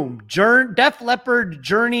 Boom. Def Leppard,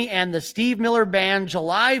 Journey, and the Steve Miller Band,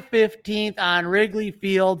 July 15th on Wrigley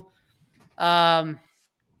Field.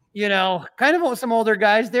 kind of some older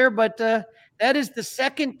guys there, but that is the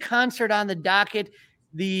second concert on the docket.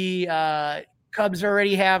 The Cubs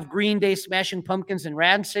already have Green Day, Smashing Pumpkins, and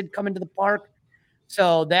Rancid coming to the park.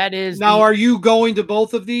 So that is now. Are you going to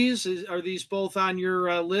both of these? Are these both on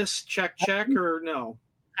your list? Check, or no?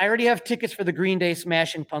 I already have tickets for the Green Day,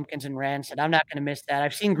 Smashing Pumpkins, and Rancid. I'm not going to miss that.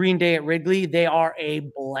 I've seen Green Day at Wrigley. They are a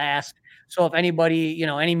blast. So if anybody,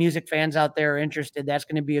 any music fans out there are interested, that's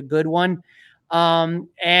going to be a good one.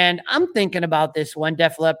 And I'm thinking about this one,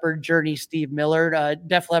 Def Leppard, Journey, Steve Miller.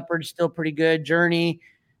 Def Leppard's still pretty good. Journey.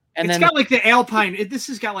 And it's then got like the Alpine. This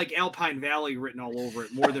has got like Alpine Valley written all over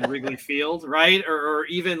it more than Wrigley Field, right? Or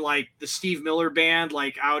even like the Steve Miller band,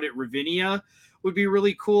 like out at Ravinia, would be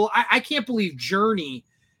really cool. I can't believe Journey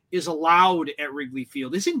is allowed at Wrigley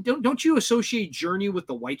Field. Don't you associate Journey with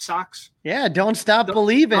the White Sox? Yeah, Don't Stop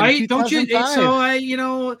Believing. Right? Don't you?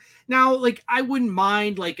 So now like I wouldn't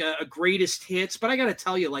mind like a greatest hits, but I got to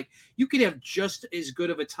tell you, like you could have just as good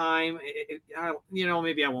of a time.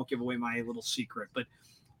 Maybe I won't give away my little secret, but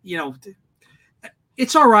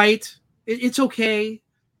it's all right. It's okay.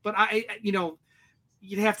 But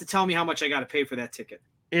you'd have to tell me how much I got to pay for that ticket.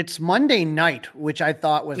 It's Monday night, which I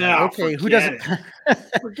thought was okay. Who doesn't?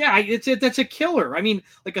 That's a killer. I mean,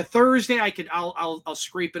 like a Thursday, I'll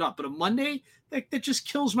scrape it up, but a Monday that just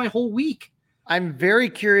kills my whole week. I'm very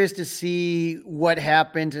curious to see what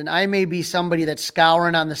happens, and I may be somebody that's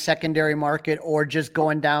scouring on the secondary market or just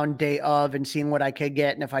going down day of and seeing what I could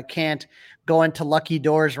get, and if I can't, going to Lucky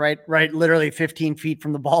Doors, right, literally 15 feet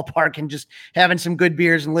from the ballpark, and just having some good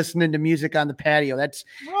beers and listening to music on the patio. That's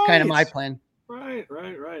kind of my plan. Right.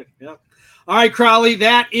 Yeah. All right, Crowley,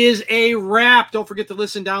 that is a wrap. Don't forget to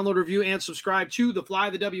listen, download, review, and subscribe to the Fly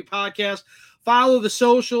the W podcast. Follow the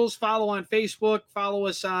socials, follow on Facebook, follow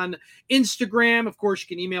us on Instagram. Of course, you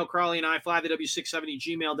can email Crowley and I,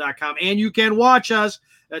 flythew670gmail.com. And you can watch us,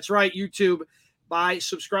 that's right, YouTube, by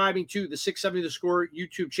subscribing to the 670 The Score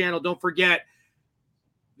YouTube channel. Don't forget,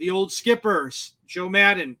 the old skippers, Joe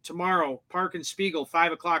Madden, tomorrow, Park and Spiegel,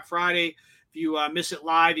 5 o'clock Friday. If you miss it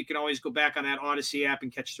live, you can always go back on that Odyssey app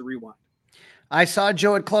and catch the rewind. I saw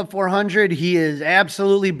Joe at Club 400. He is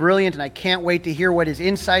absolutely brilliant, and I can't wait to hear what his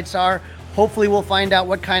insights are. Hopefully we'll find out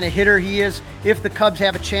what kind of hitter he is, if the Cubs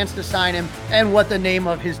have a chance to sign him, and what the name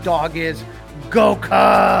of his dog is. Go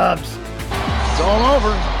Cubs! It's all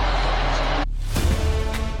over.